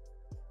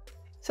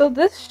 So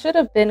this should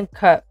have been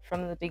cut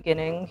from the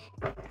beginning.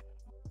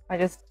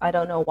 I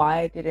don't know why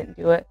I didn't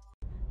do it.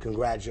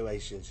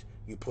 Congratulations,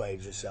 you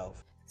played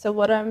yourself. So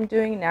what I'm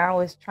doing now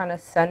is trying to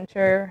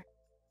center,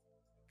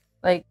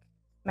 like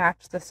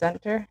match the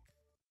center,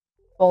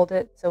 fold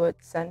it so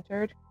it's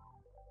centered.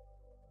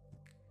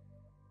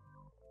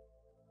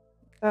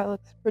 That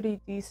looks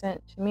pretty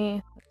decent to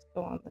me. Let's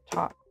go on the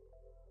top.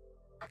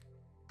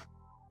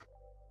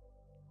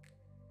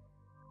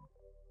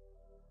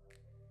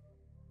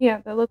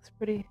 Yeah, that looks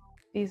pretty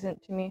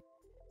decent to me.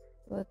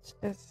 Let's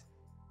just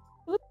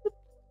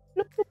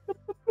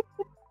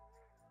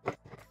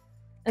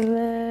and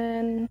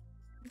then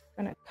I'm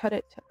gonna cut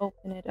it to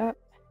open it up.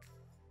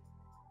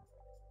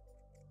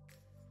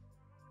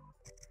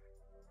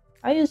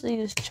 I usually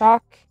use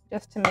chalk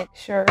just to make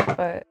sure,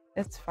 but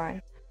it's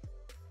fine.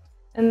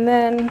 And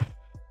then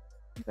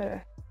I'm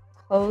gonna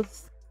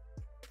close.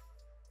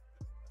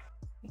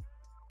 I'm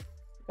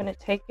gonna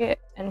take it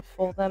and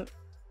fold them.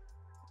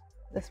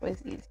 This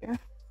way's easier.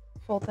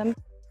 Fold them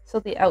so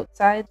the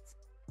outsides,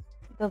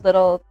 the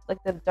little,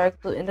 like the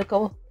dark blue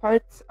indigo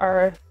parts,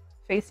 are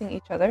facing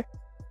each other.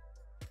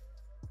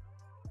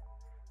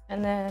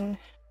 And then,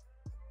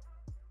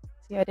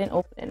 see, I didn't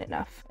open it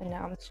enough, and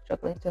now I'm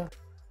struggling to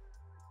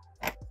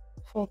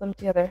fold them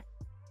together.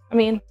 I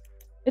mean,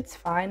 it's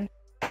fine.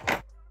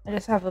 I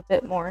just have a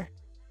bit more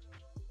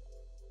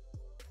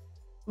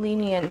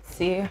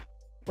leniency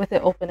with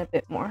it open a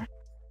bit more.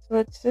 So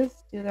let's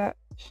just do that.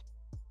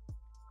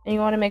 And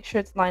you want to make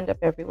sure it's lined up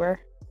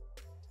everywhere.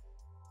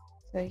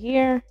 So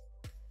here,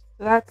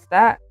 so that's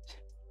that.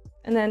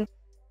 And then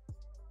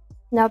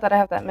now that I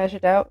have that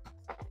measured out,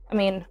 I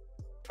mean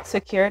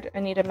secured,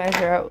 I need to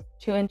measure out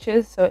 2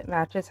 inches so it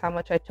matches how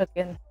much I took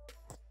in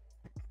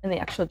the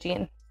actual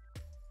jean.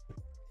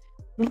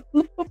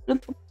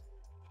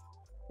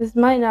 This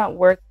might not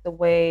work the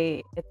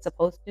way it's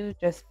supposed to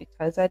just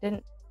because I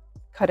didn't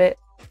cut it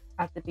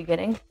at the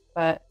beginning,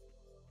 but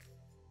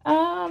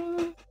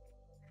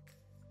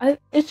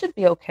it should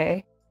be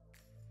okay.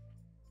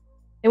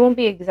 It won't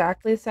be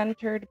exactly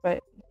centered,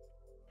 but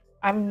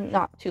I'm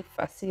not too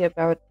fussy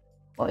about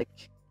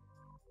like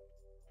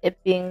it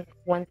being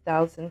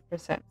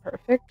 1000%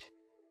 perfect,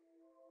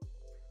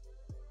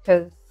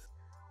 because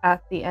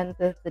at the end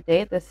of the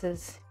day, this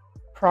is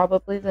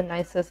probably the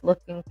nicest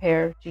looking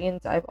pair of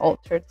jeans I've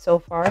altered so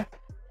far.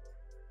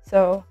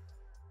 So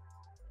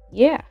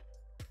yeah,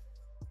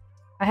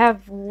 I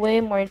have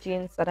way more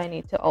jeans that I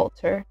need to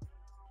alter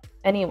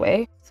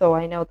anyway, so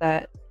I know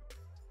that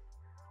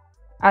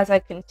as I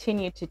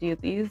continue to do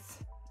these,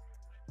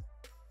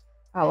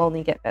 I'll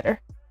only get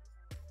better.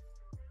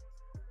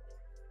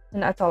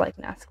 And that's all I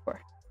can ask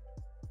for.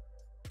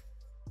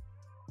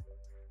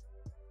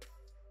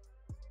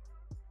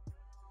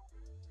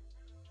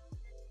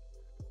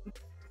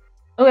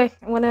 Okay,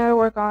 I'm gonna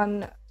work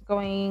on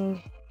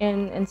going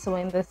in and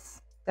sewing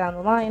this down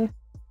the line.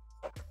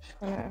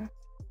 I'm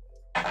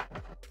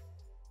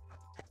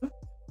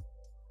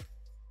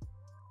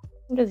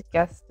just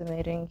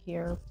guesstimating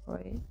here,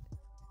 right?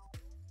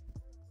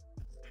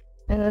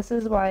 And this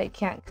is why I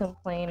can't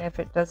complain if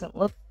it doesn't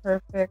look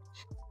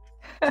perfect.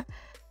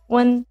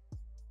 When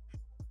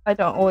I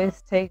don't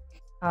always take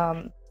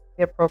the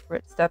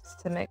appropriate steps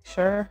to make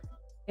sure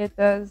it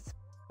does,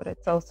 but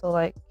it's also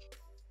like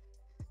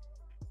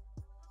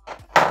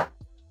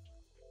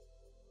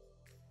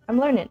I'm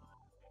learning.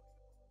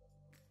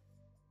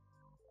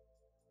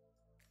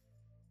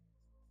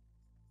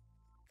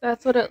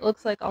 That's what it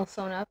looks like all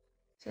sewn up.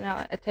 So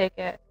now I take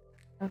it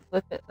and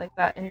flip it like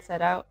that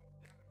inside out,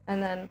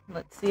 and then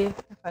let's see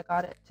if I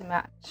got it to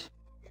match.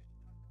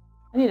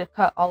 I need to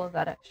cut all of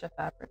that extra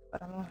fabric,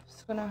 but I'm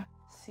just gonna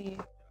see.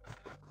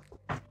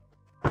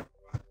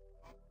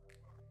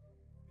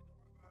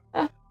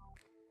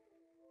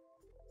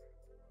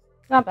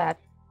 Not bad.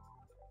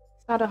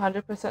 It's not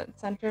 100%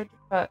 centered,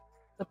 but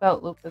the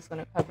belt loop is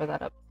going to cover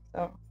that up.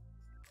 So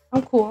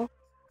I'm cool.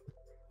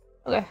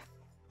 Okay,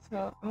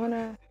 so I'm going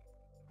to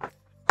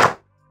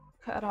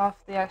cut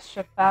off the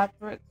extra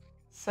fabric,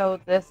 sew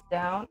this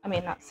down. I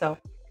mean, not sew.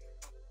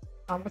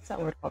 What's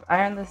that word called?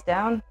 Iron this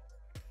down.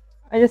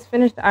 I just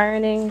finished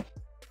ironing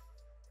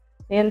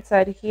the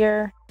inside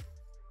here.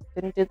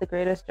 Didn't do the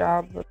greatest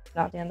job, but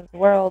not the end of the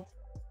world.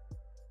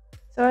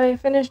 So I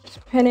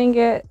finished pinning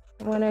it.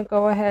 I'm going to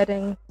go ahead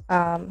and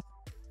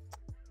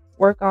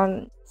work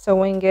on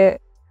sewing it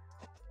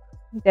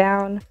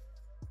down.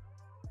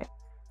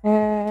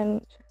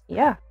 And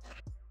yeah.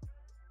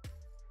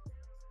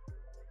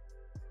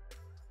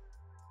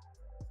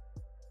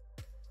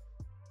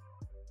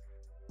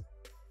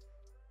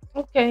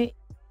 Okay,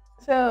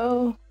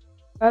 so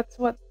that's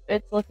what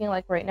it's looking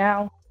like right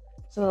now.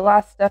 So the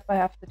last step I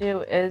have to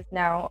do is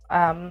now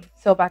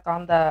sew back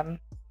on the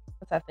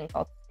what's that thing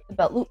called? The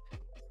belt loop.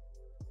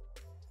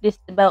 This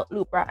the belt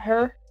loop right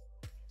here.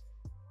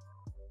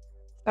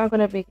 It's not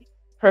gonna be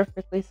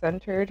perfectly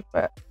centered,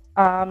 but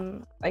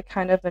I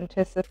kind of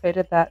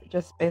anticipated that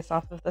just based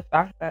off of the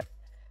fact that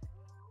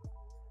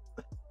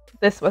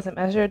this wasn't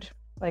measured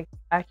like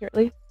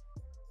accurately.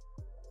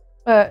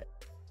 But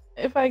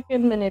if I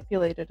can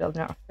manipulate it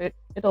enough,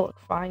 it'll look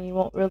fine. You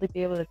won't really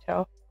be able to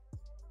tell.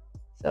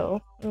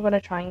 So I'm going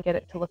to try and get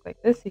it to look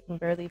like this. You can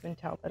barely even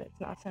tell that it's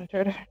not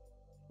centered,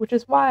 which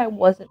is why I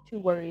wasn't too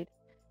worried.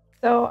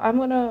 So I'm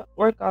going to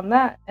work on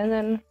that and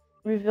then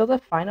reveal the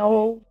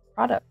final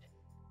product.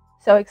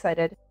 So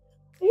excited.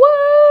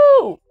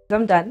 Woo!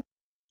 I'm done.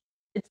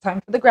 It's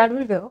time for the grand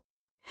reveal.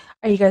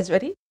 Are you guys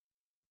ready?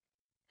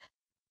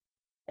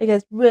 Are you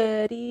guys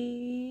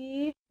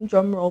ready?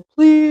 Drum roll,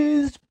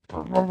 please.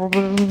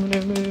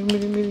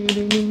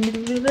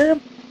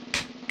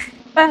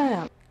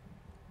 Bam!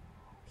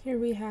 Here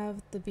we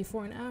have the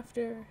before and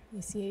after.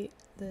 You see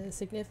the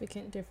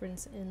significant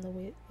difference in the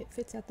way it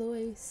fits at the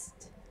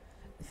waist.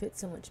 It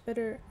fits so much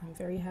better. I'm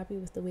very happy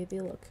with the way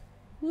they look.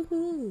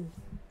 Woohoo!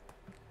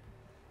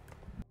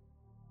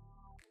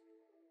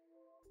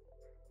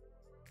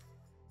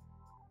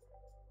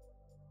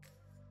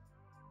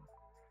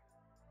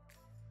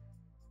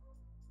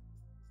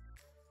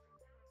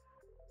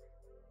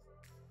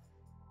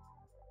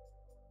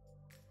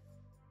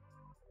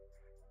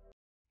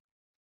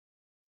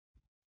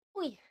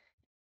 Oy.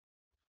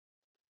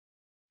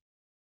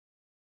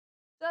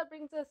 So that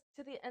brings us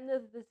to the end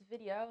of this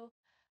video.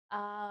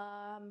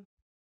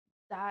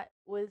 That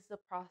was the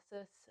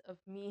process of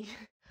me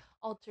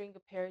altering a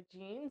pair of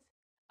jeans.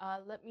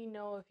 Let me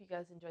know if you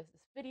guys enjoyed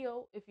this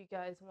video, if you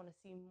guys want to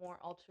see more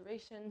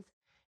alterations,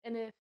 and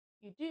if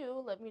you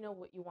do, let me know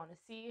what you want to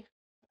see.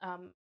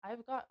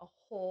 I've got a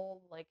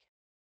whole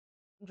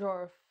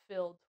drawer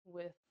filled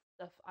with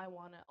stuff I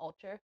want to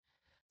alter.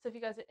 So if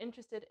you guys are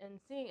interested in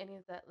seeing any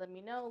of that, let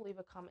me know. Leave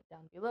a comment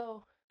down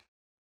below.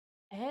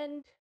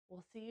 And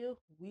we'll see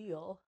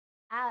you.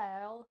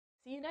 I'll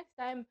see you next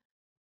time.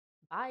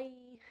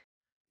 Bye.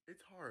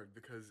 It's hard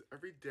because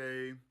every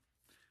day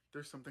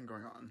there's something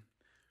going on,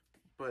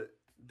 but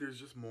there's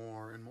just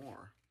more and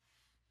more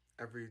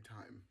every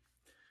time.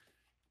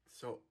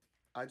 So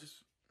I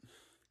just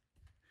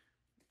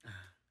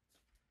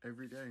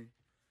every day